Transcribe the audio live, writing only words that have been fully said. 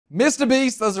Mr.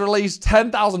 Beast has released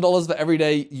 $10,000 for every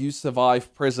day you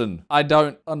survive prison. I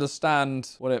don't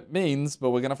understand what it means,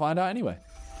 but we're going to find out anyway.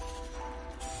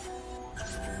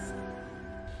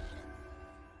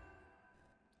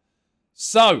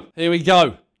 So, here we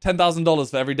go.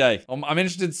 $10,000 for every day. I'm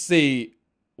interested to see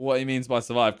what he means by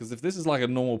survive, because if this is like a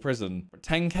normal prison,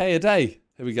 $10K a day.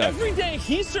 Here we go. Every day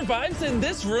he survives in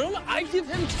this room, I give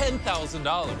him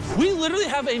 $10,000. We literally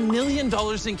have $1 million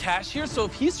in cash here, so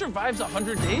if he survives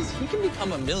 100 days, he can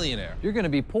become a millionaire. You're gonna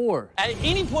be poor. At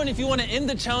any point, if you want to end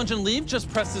the challenge and leave,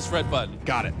 just press this red button.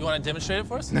 Got it. You want to demonstrate it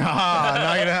for us? Nah,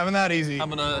 not gonna happen that easy. I'm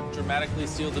gonna dramatically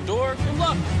seal the door. Good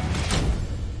luck.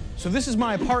 So this is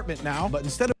my apartment now, but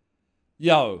instead of...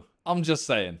 Yo, I'm just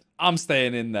saying. I'm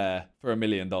staying in there for $1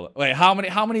 million. Wait, how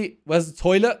many? Where's the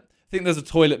toilet? I think there's a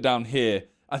toilet down here.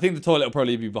 I think the toilet will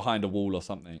probably be behind a wall or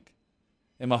something.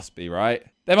 It must be, right?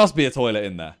 There must be a toilet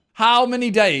in there. How many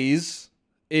days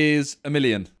is $1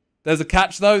 million? There's a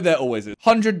catch though. There always is.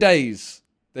 100 days.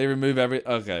 They remove every...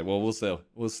 Okay, well, we'll see.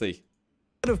 We'll see.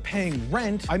 Instead of paying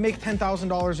rent, I make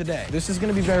 $10,000 a day. This is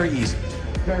gonna be very easy.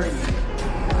 Very easy.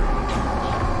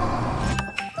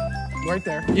 Right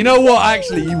there. You know what?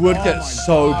 Actually, you would get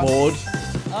so bored.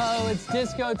 Uh-oh, it's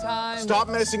disco time. Stop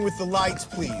messing with the lights,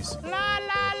 please.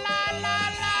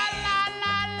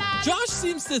 Josh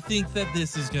seems to think that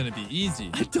this is going to be easy.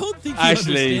 I don't think he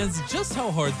Actually, understands just how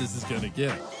hard this is going to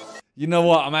get. You know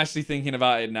what? I'm actually thinking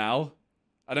about it now.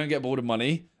 I don't get bored of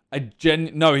money.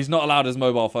 No, he's not allowed his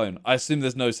mobile phone. I assume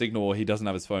there's no signal or he doesn't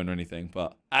have his phone or anything.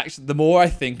 But actually, the more I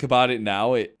think about it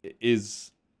now, it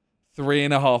is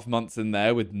 3.5 months in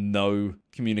there with no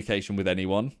communication with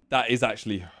anyone. That is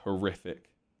actually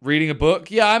horrific. Reading a book?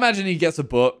 Yeah, I imagine he gets a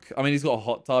book. I mean, he's got a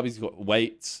hot tub. He's got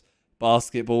weights,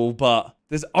 basketball, but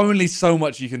there's only so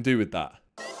much you can do with that.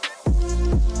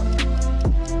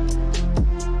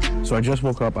 So I just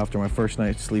woke up after my first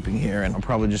night sleeping here, and I'm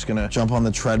probably just gonna jump on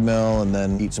the treadmill and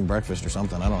then eat some breakfast or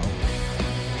something. I don't know.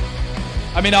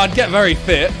 I mean, I'd get very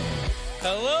fit.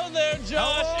 Hello there,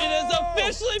 Josh. Hello. It has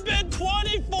officially been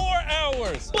 24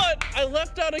 hours. But I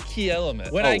left out a key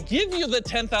element. When I give you the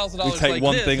 $10,000 like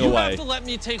one this, thing you away. have to let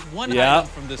me take one item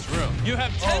from this room. You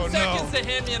have 10 seconds to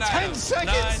hand me an item. 10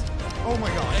 seconds? 9, oh my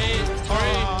God. 8,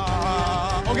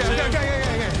 3,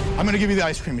 Okay. I'm gonna give you the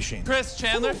ice cream machine. Chris,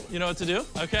 Chandler, you know what to do?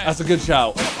 Okay. That's a good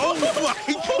shout. Oh my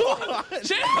God.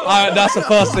 Chandler! That's the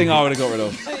first thing I would have got rid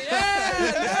of.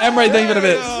 Yeah. Emery, thank you for the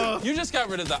bits. You just got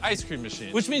rid of the ice cream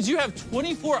machine, which means you have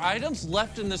 24 items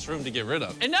left in this room to get rid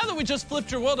of. And now that we just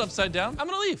flipped your world upside down, I'm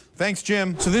gonna leave. Thanks,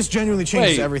 Jim. So this genuinely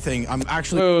changes everything. I'm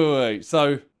actually... Wait.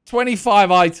 So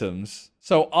 25 items.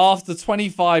 So after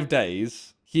 25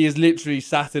 days, he is literally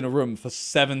sat in a room for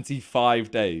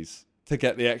 75 days to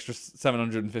get the extra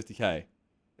 750K.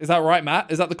 Is that right,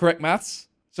 Matt? Is that the correct maths?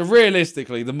 So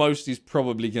realistically, the most he's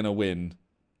probably gonna win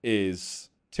is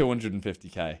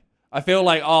 250K. I feel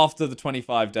like after the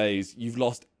 25 days, you've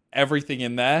lost everything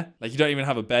in there. Like, you don't even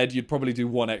have a bed. You'd probably do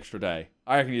one extra day.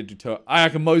 I reckon you'd do two. I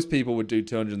reckon most people would do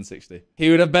 260. He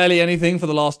would have barely anything for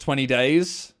the last 20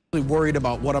 days. Worried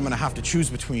about what I'm gonna have to choose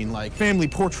between, like family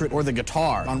portrait or the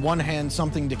guitar. On one hand,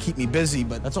 something to keep me busy,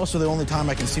 but that's also the only time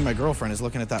I can see my girlfriend is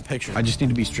looking at that picture. I just need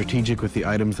to be strategic with the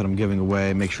items that I'm giving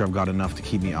away, make sure I've got enough to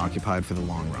keep me occupied for the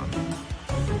long run.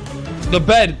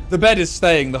 The bed is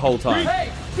staying the whole time.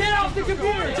 Hey, get off the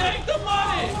computer! Take the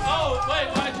money! Oh, wait,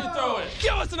 why'd you throw it?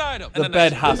 Give us an item! The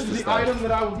bed has to The stay. item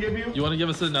that I will give you. You want to give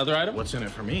us another item? What's in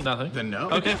it for me? Nothing. Then no.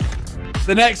 Okay.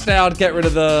 The next day, I'd get rid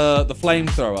of the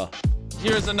flamethrower.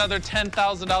 Here's another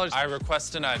 $10,000. I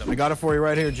request an item. I got it for you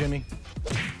right here, Jimmy.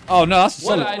 Oh, no, that's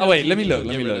What solid. item Oh, wait, do let me you look. think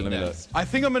Let me you'll look. get Let me rid of look. next? I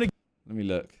think I'm gonna... Let me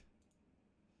look.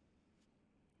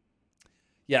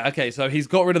 Yeah, okay, so he's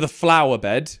got rid of the flower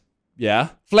bed. Yeah.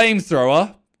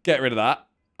 Flamethrower. Get rid of that.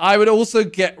 I would also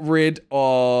get rid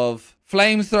of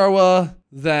flamethrower,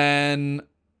 then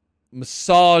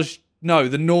massage. No,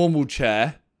 the normal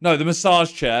chair. No, the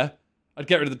massage chair. I'd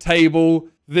get rid of the table.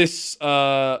 This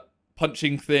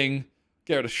punching thing.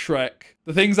 Get rid of Shrek.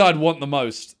 The things I'd want the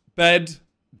most. Bed,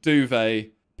 duvet,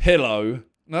 pillow.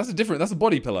 No, that's a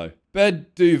body pillow.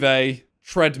 Bed, duvet,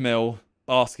 treadmill,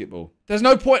 basketball. There's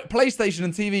no point. PlayStation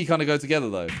and TV kind of go together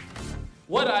though.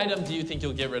 What item do you think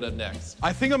you'll get rid of next?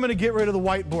 I think I'm gonna get rid of the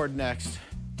whiteboard next,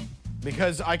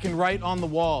 because I can write on the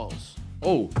walls.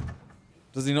 Oh.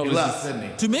 Does he not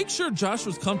listen? To make sure Josh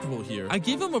was comfortable here, I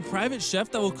gave him a private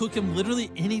chef that will cook him literally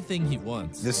anything he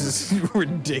wants. This is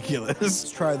ridiculous.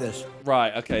 Let's try this.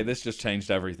 Right, okay, this just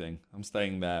changed everything. I'm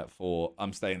staying there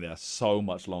so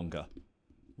much longer.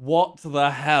 What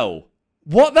the hell?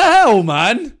 What the hell,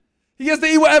 man? He gets to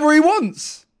eat whatever he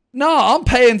wants. Nah, I'm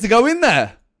paying to go in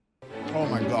there. Oh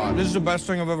my God. This is the best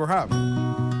thing I've ever had.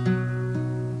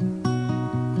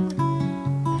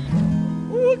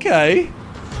 you okay?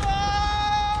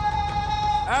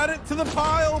 Add it to the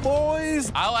pile, boys.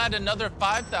 I'll add another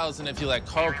 5,000 if you let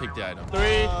Carl pick the item. 3,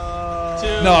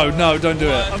 2. No, don't do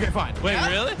it. Okay, fine. Wait,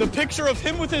 really? The picture of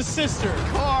him with his sister.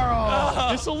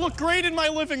 Carl. This will look great in my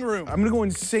living room. I'm gonna go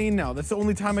insane now. That's the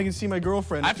only time I can see my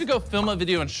girlfriend. I have to go film a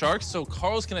video on sharks, so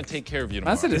Carl's gonna take care of you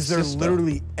tomorrow. That's it. Is there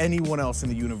literally anyone else in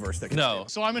the universe that can No.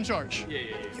 So I'm in charge. Yeah.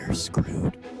 You're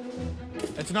screwed.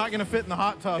 It's not gonna fit in the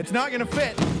hot tub. It's not gonna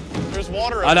fit. There's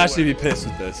water I'd everywhere. actually be pissed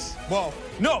with this. Whoa.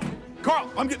 No. Carl,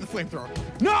 I'm getting the flamethrower.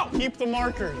 No! Keep the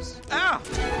markers. Ah!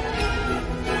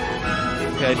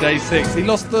 Okay, day 6. He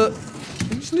lost the...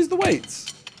 Did he just lose the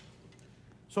weights?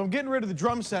 So I'm getting rid of the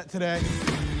drum set today.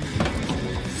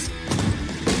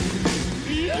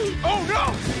 Oh,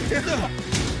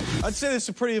 no! I'd say this is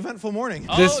a pretty eventful morning.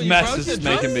 This you mess broke is the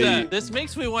making drum me- set. This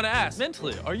makes me want to ask,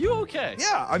 mentally, are you okay?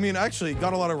 Yeah, I mean, actually,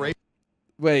 got a lot of rage.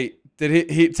 Wait, did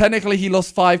he technically he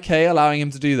lost 5K allowing him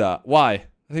to do that? Why?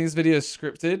 I think this video is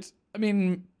scripted. I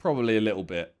mean, probably a little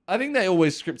bit. I think they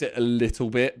always script it a little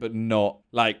bit, but not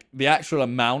like the actual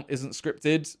amount isn't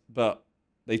scripted, but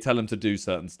they tell him to do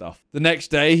certain stuff. The next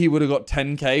day, he would have got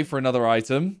 10K for another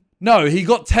item. No, he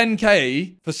got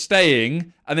 10K for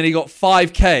staying, and then he got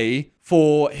 5K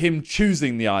for him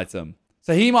choosing the item.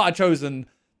 So he might have chosen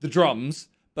the drums,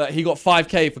 but he got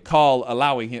 5K for Carl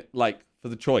allowing it, like, for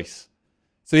the choice.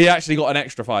 So he actually got an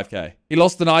extra 5K. He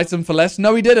lost an item for less?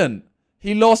 No, he didn't.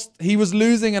 He was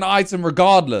losing an item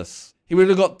regardless. He would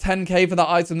have got 10K for that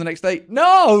item the next day.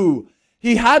 No!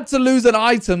 He had to lose an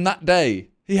item that day.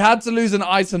 He had to lose an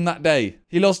item that day.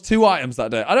 He lost 2 items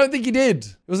that day. I don't think he did.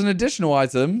 It was an additional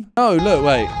item. Oh, look,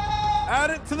 wait.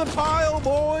 Add it to the pile,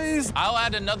 boys. I'll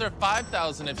add another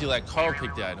 5,000 if you let Carl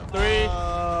pick the item. 3,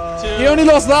 2. He only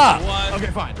lost that. 1.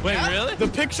 Okay, fine. Wait, really? The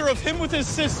picture of him with his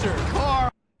sister.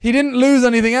 Carl. He didn't lose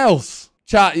anything else.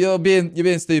 Chat, you're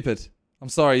being stupid. I'm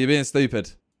sorry, you're being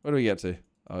stupid. Where do we get to?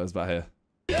 Oh, it's about here.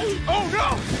 Oh,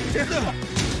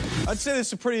 no! I'd say this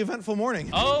is a pretty eventful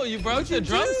morning. Oh, you broke the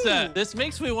drum set. This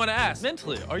makes me want to ask,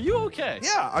 mentally, are you okay?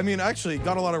 Yeah, I mean, actually,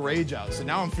 got a lot of rage out, so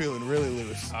now I'm feeling really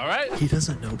loose. All right. He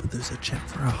doesn't know, but there's a check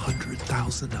for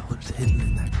 $100,000 hidden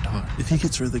in that guitar. If he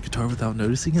gets rid of the guitar without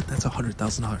noticing it, that's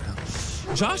 $100,000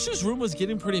 now. Josh's room was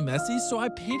getting pretty messy, so I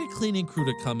paid a cleaning crew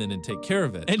to come in and take care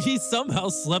of it. And he somehow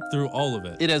slept through all of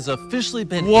it. It has officially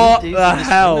been What 8 days the in this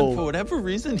room, hell? and for whatever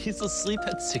reason, he's asleep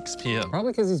at 6 p.m.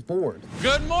 Probably because he's bored.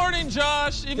 Good morning,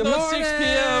 Josh. Even though it's 6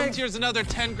 p.m., here's another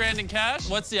 10 grand in cash.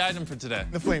 What's the item for today?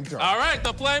 The flamethrower. All right,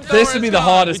 the flamethrower. This would be is the gone.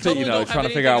 hardest We bit, you totally know, don't trying to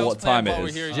have figure out anything what else planned time it while we're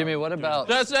is. here. Jimmy, what about...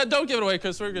 Don't give it away,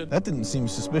 Chris. We're good. That didn't seem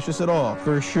suspicious at all.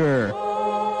 For sure.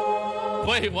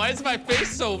 Wait, why is my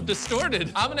face so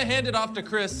distorted? I'm gonna hand it off to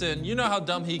Chris, and you know how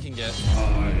dumb he can get.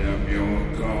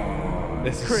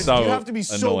 This is Chris, so you have to be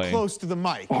so annoying. close to the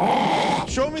mic.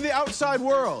 Show me the outside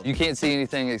world. You can't see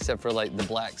anything except for, like, the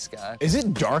black sky. Is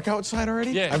it dark outside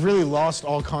already? Yeah. I've really lost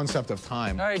all concept of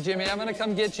time. All right, Jimmy, I'm gonna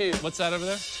come get you. What's that over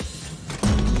there?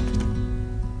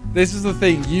 This is the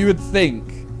thing. You would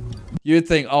think,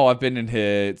 oh, I've been in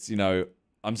here. It's, you know,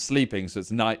 I'm sleeping, so it's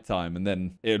nighttime, and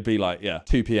then it would be like, yeah,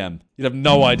 2 p.m. You'd have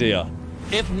no idea.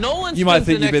 If Nolan You might spends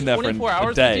think the you've been next there for 24 a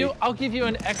hours day. with you, I'll give you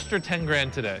an extra 10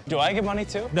 grand today. Do I get money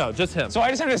too? No, just him. So I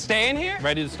just have to stay in here?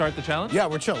 Ready to start the challenge? Yeah,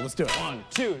 we're chill. Let's do it. 1,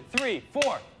 2, 3,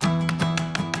 4.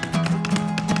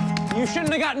 You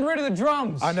shouldn't have gotten rid of the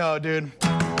drums. I know, dude.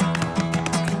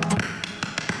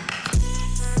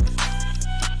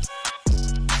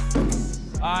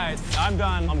 All right, I'm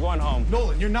done. I'm going home.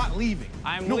 Nolan, you're not leaving.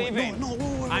 I'm Nolan, leaving. No,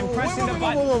 whoa, I'm whoa, pressing whoa, the whoa,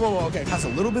 button. Whoa, whoa, whoa, okay. Has a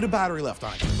little bit of battery left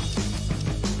on it.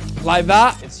 Like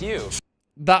that, It's you.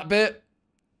 that bit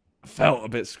felt a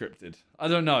bit scripted. I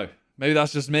don't know. Maybe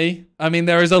that's just me. I mean,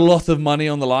 there is a lot of money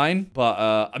on the line,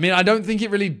 but I mean, I don't think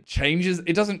it really changes.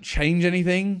 It doesn't change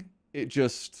anything. It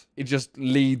just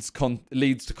leads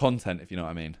to content, if you know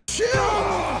what I mean.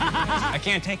 I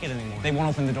can't take it anymore. They won't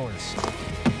open the doors.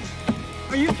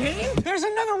 Are you kidding? There's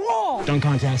another wall. Dunk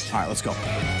contest. All right, let's go.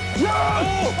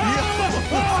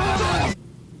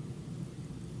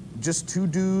 Just 2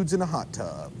 dudes in a hot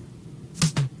tub.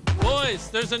 Boys,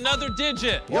 there's another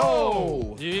digit.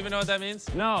 Yo! Do you even know what that means?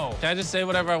 No. Can I just say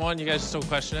whatever I want? You guys just don't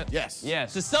question it? Yes.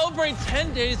 Yes. To celebrate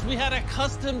 10 days, we had a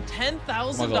custom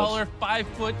 $10,000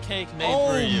 5-foot cake made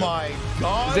for Oh you. my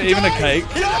God. Is it even a cake?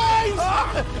 Guys!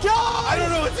 Guys! I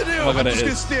don't know what to do. Oh my God, I'm it just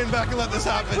gonna is. stand back and let this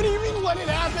happen. What do you mean let it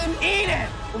happen? Eat it.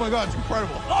 Oh my God, it's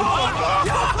incredible.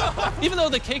 Even though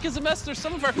the cake is a mess, there's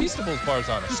some of our Feastables bars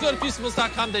on it. Just go to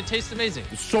Feastables.com. They taste amazing.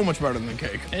 It's so much better than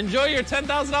cake. Enjoy your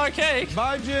 $10,000 cake.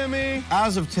 Bye, Jimmy.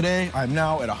 As of today, I'm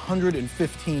now at $115,000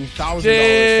 thanks to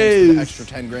Jeez. the extra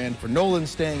 10 grand for Nolan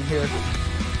staying here.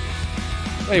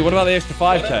 Wait, what about the extra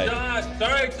 5K? Josh,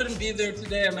 sorry I couldn't be there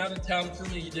today. I'm out of town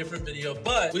filming a different video,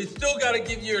 but we still got to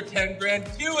give you your 10 grand.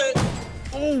 Cue it.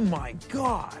 Oh my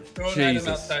God. Throw an item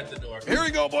outside the door. Here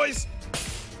we go, boys.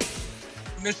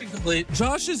 Mission complete.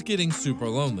 Josh is getting super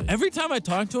lonely. Every time I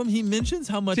talk to him, he mentions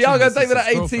how much See, I'm he gonna take misses that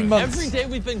his at 18 girlfriend. months. Every day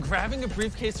we've been grabbing a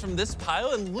briefcase from this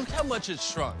pile, and look how much it's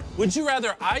shrunk. Would you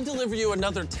rather I deliver you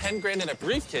another 10 grand in a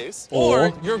briefcase,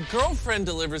 or your girlfriend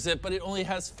delivers it, but it only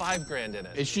has 5 grand in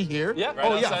it? Is she here? Yeah.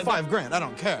 Oh, right yeah, outside 5 grand. I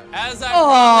don't care. As I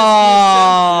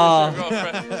promised you, here's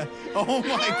your girlfriend. Oh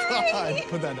my God.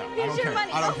 Put that down. I don't care.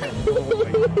 I don't care.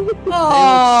 He's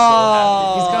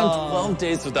gone 12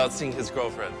 days without seeing his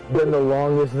girlfriend. Been the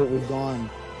longest that we've gone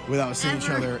without seeing each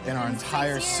other in our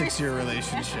entire 6-year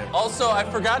relationship. Also, I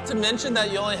forgot to mention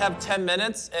that you only have 10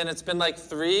 minutes, and it's been like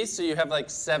 3, so you have like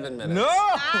 7 minutes. No!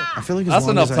 I feel like as That's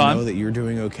long enough as time. I know that you're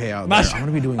doing okay out Imagine, there, I want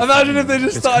to be doing imagine fine. if they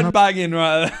just It's started kind of- banging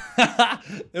right there.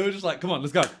 They were just like, come on,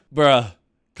 let's go. Bruh.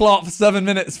 Clark for 7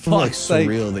 minutes. I feel like Fuck's sake.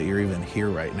 surreal that you're even here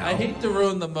right now. I hate to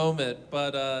ruin the moment,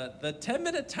 but the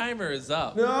 10-minute timer is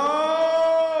up.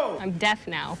 No! I'm deaf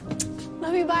now.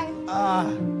 Love you, bye. I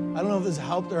don't know if this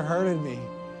helped or hurted me.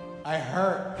 I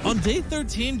hurt. On day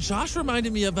 13, Josh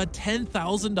reminded me of a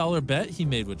 $10,000 bet he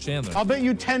made with Chandler. I'll bet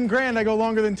you 10 grand I go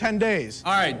longer than 10 days.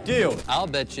 All right, deal. I'll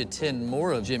bet you 10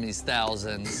 more of Jimmy's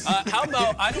thousands. How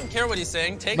about, I don't care what he's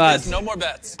saying, take Mad. this, no more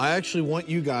bets. I actually want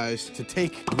you guys to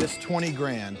take this 20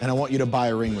 grand and I want you to buy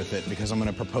a ring with it because I'm going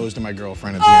to propose to my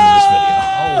girlfriend at the end of this video.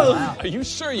 Oh, wow. Are you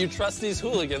sure you trust these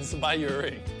hooligans to buy you a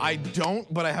ring? I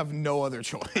don't, but I have no other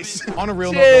choice. On a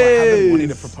real note, though, I have been wanting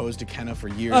to propose to Kenna for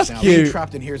years That's now. cute. Being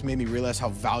trapped in here has made me realize how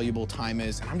valuable time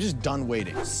is, and I'm just done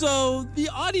waiting. So the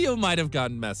audio might have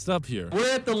gotten messed up here.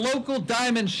 We're at the local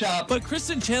diamond shop. But Chris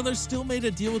and Chandler still made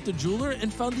a deal with the jeweler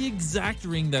and found the exact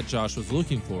ring that Josh was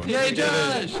looking for. Hey,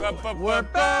 Josh. We're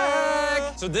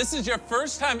back! So this is your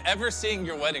first time ever seeing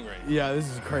your wedding ring. Yeah,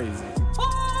 this is crazy.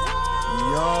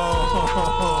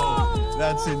 Yo,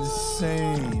 that's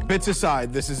insane. Bits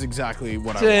aside, this is exactly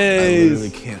what I want. I Jeez. literally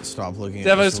can't stop looking at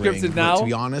Devo this scripted ring, now? but to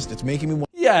be honest, it's making me want.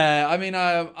 Yeah, I mean,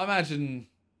 I imagine,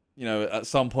 you know, at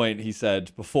some point he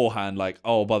said beforehand, like,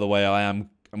 oh, by the way, I'm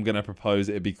going to propose.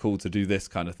 It'd be cool to do this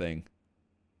kind of thing.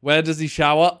 Where does he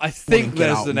shower? I think get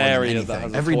there's out an more than area that anything.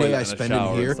 has a Every day toilet I and a spend in shower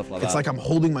and here, stuff like it's that. like I'm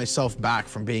holding myself back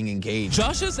from being engaged.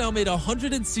 Josh has now made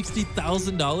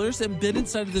 $160,000 and been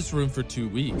inside of this room for 2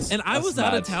 weeks. And I That's was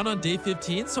out of mad. town on day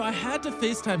 15, so I had to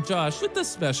FaceTime Josh with a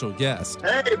special guest.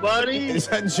 Hey, buddy. Is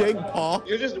that Jake Paul?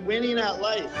 You're just winning at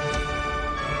life.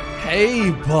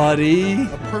 Hey, buddy.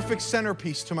 A perfect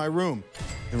centerpiece to my room.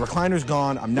 The recliner's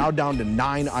gone. I'm now down to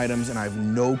 9 items, and I have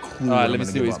no clue. All what right, I'm let me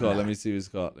gonna see what give he's up got. now. Let me see what he's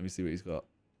got. Let me see what he's got.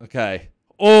 Okay.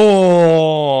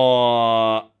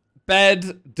 Oh,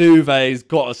 bed duvet's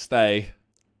got to stay.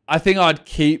 I think I'd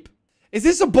keep. Is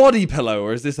this a body pillow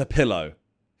or is this a pillow?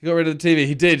 He got rid of the TV.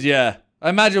 He did, yeah. I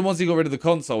imagine once he got rid of the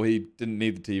console, he didn't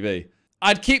need the TV.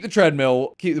 I'd keep the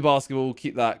treadmill, keep the basketball,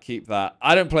 keep that, keep that.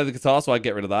 I don't play the guitar, so I'd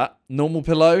get rid of that. Normal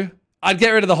pillow. I'd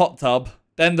get rid of the hot tub,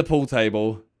 then the pool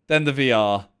table, then the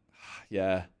VR.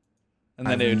 Yeah. And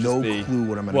then I it have would no just be clue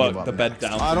what I'm gonna give work up the bed next.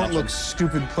 down. I don't look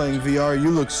stupid playing VR. You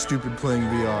look stupid playing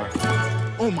VR.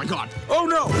 Oh my God. Oh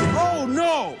no! Oh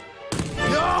no!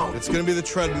 No! It's gonna be the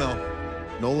treadmill.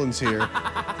 Nolan's here to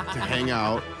hang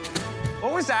out.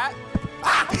 What was that?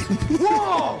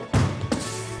 Whoa!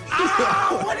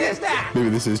 What is that? Maybe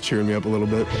this is cheering me up a little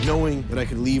bit. Knowing that I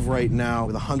could leave right now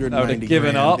with 190 I would've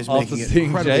given grand up is after making it seeing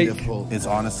incredibly Jake. difficult. It's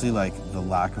honestly like the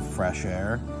lack of fresh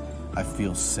air. I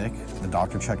feel sick. The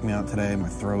doctor checked me out today. My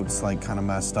throat's like kind of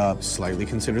messed up. Slightly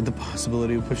considered the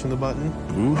possibility of pushing the button.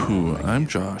 Ooh, I'm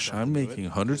Josh. I'm making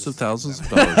hundreds of thousands of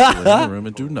dollars to lay in the room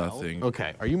and do nothing.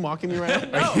 Okay, are you mocking me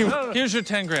right now? Are you... Here's your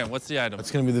 10 grand. What's the item?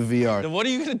 It's gonna be the VR. Then what are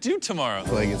you gonna do tomorrow?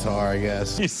 Play guitar, I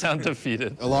guess. You sound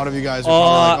defeated. A lot of you guys are probably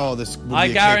like, oh, this would be I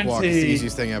a cakewalk. It's the guarantee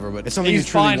easiest thing ever, but it's something he's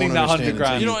you truly finding won't that understand 100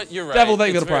 grand. until You know what? You're right. Devil,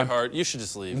 thank you It's for the very prime. hard. You should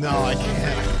just leave. No, I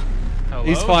can't. Hello,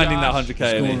 He's finding that Josh. 100K.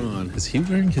 What's ain't he? going on? Is he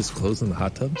wearing his clothes in the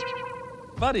hot tub?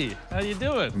 Buddy, how you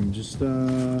doing? I'm just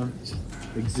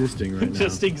existing right now.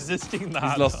 Just existing in the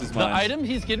hot lost tub. his The mind. item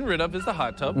he's getting rid of is the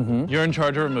hot tub. You're in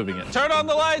charge of removing it. Turn on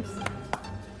the lights.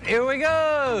 Here we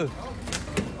go.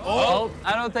 Oh,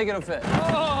 I don't think it'll fit.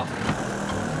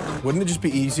 Wouldn't it just be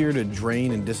easier to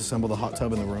drain and disassemble the hot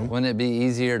tub in the room? Wouldn't it be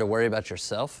easier to worry about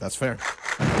yourself? That's fair.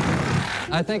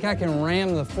 I think I can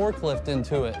ram the forklift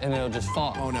into it and it'll just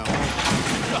fall. Oh no.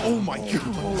 Oh my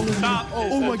God.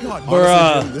 Oh my God.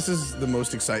 Bruh. Honestly, Jim, this is the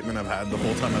most excitement I've had the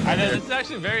whole time I've I been know, here. it's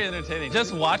actually very entertaining.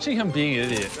 Just watching him being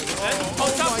an idiot. Oh,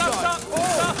 stop, stop, stop,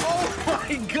 stop.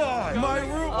 my God. My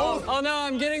room. Oh no,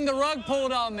 I'm getting the rug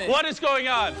pulled on me. What is going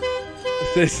on?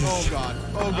 This is. Oh God.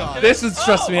 Oh God. This would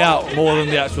stress me out more than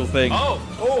the actual thing.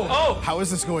 How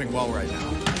is this going well right now?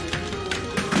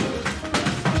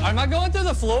 Am I going through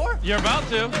the floor? You're about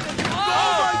to. Oh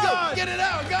my God. Get it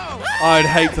out. Go. I'd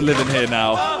hate to live in here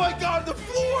now. Oh my God. The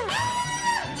floor.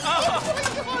 Oh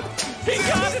my God. He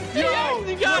got it.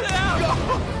 He got it out.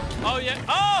 Oh yeah.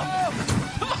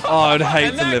 Oh, I'd hate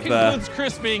And to that live there. concludes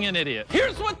Chris being an idiot.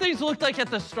 Here's what things looked like at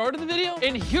the start of the video,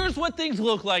 and here's what things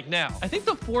look like now. I think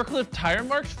the forklift tire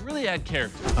marks really add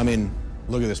character. I mean,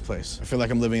 look at this place. I feel like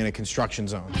I'm living in a construction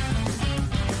zone.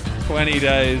 20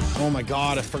 days. Oh my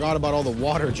God, I forgot about all the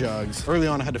water jugs. Early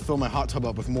on, I had to fill my hot tub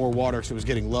up with more water because it was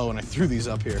getting low, and I threw these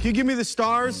up here. Can you give me the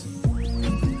stars?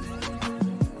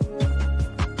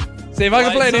 See, if I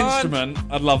could play an Lights on. instrument,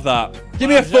 I'd love that. Give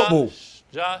me a football.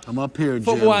 Josh, I'm up here, Jim.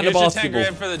 Football and a here's your 10 basketball.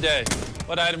 grand for the day.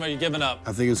 What item are you giving up?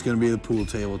 I think it's gonna be the pool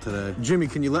table today. Jimmy,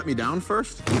 can you let me down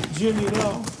first? Jimmy,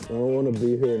 no. I don't want to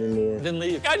be here anymore. Then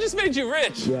leave. I just made you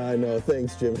rich. Yeah, I know.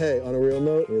 Thanks, Jim. Hey, on a real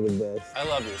note, you're the best. I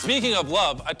love you. Speaking of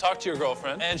love, I talked to your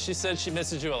girlfriend, and she said she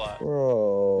misses you a lot.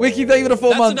 Bro. Wiki, thank you for the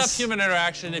 4 That's months. enough human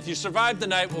interaction. If you survive the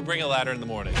night, we'll bring a ladder in the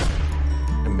morning.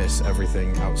 I miss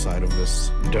everything outside of this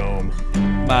dome.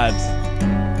 Mad.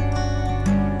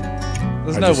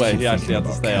 There's I no just way keep he actually had to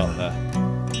thinking stay about out there.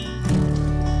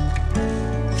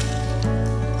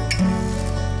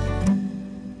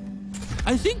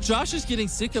 I think Josh is getting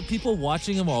sick of people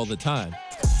watching him all the time.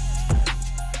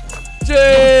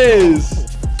 Jeez!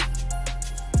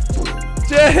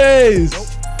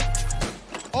 Jeez!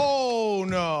 Oh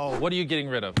no. What are you getting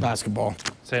rid of? Basketball.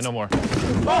 Say no more.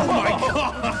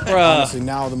 Bruh. Honestly,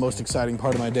 now the most exciting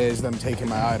part of my day is them taking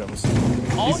my items.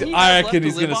 All he I has reckon left to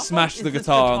he's live gonna off smash of the is this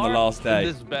guitar on the last and day.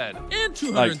 This bed. And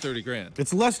 230 grand.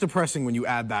 It's less depressing when you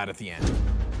add that at the end.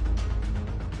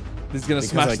 He's gonna Because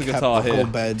smash I the kept guitar the whole here.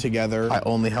 bed together. I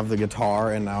only have the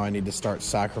guitar, and now I need to start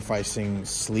sacrificing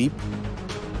sleep.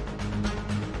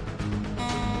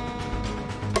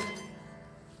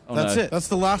 Oh, That's no. it. That's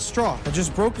the last straw. I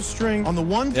just broke a string on the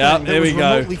one thing Yeah, that here was we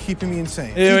go. remotely keeping me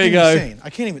insane. Here we Keeping go. Insane. I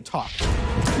can't even talk.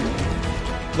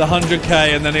 The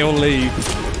 100K and then he'll leave.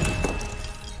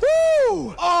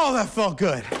 Woo! Oh, that felt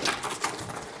good.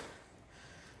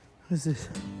 What is this?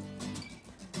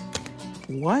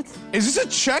 What? Is this a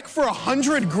check for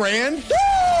 100 grand?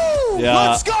 Woo! Yeah.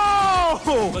 Let's go!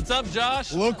 What's up,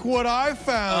 Josh? Look what I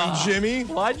found, Jimmy.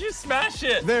 Why'd you smash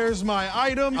it? There's my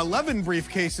item. 11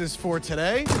 briefcases for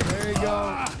today. There you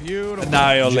go. Beautiful.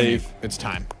 Now he'll Jimmy, leave. it's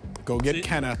time. Go get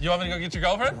Kenna You want me to go get your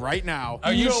girlfriend? Right now.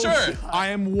 Are you sure? I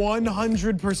am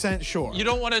 100% sure. You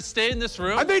don't want to stay in this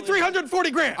room? I made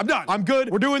 340 grand. I'm done. I'm good.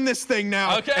 We're doing this thing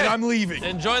now. Okay. And I'm leaving.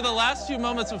 Enjoy the last few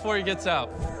moments before he gets out.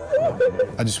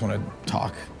 I just want to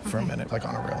talk for a minute, like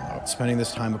on a real note. Spending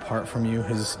this time apart from you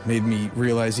has made me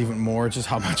realize even more just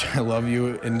how much I love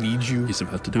you and need you. He's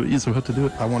about to do it. He's about to do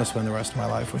it. I want to spend the rest of my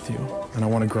life with you, and I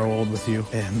want to grow old with you.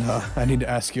 And I need to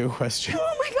ask you a question.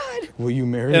 Oh my God. Will you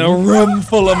marry In me? a room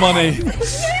full of money.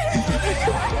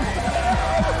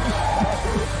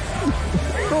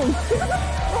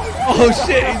 Oh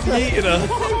shit, he's eating her.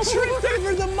 I'm tricked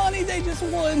over the money they just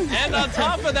won. And on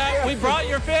top of that, we brought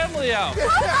your family out.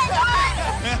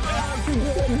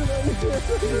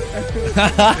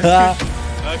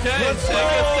 Okay, take a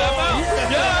step out.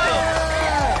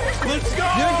 Let's go.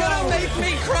 You're gonna make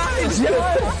me cry, Josh.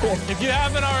 If you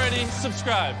haven't already,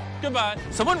 subscribe. Goodbye.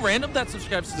 Someone random that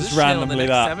subscribes to this Just channel in the randomly next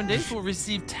that. 7 days will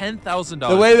receive $10,000.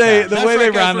 The way they That's way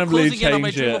they right, guys, we're randomly closing in on my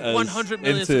change dream it of 100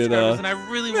 million into subscribers, the and I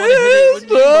really want to hit it with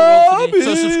the world to me.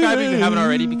 So subscribe if you haven't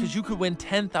already, Beast. because you could win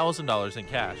 $10,000 in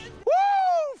cash.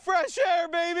 Woo! Fresh air,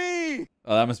 baby!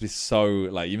 Oh, that must be so,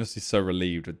 like, you must be so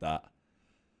relieved with that.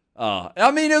 I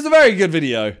mean, it was a very good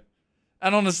video.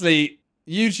 And honestly,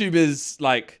 YouTube is,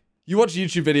 like, you watch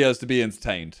YouTube videos to be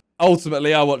entertained.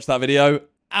 Ultimately, I watched that video.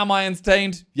 Am I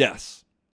entertained? Yes.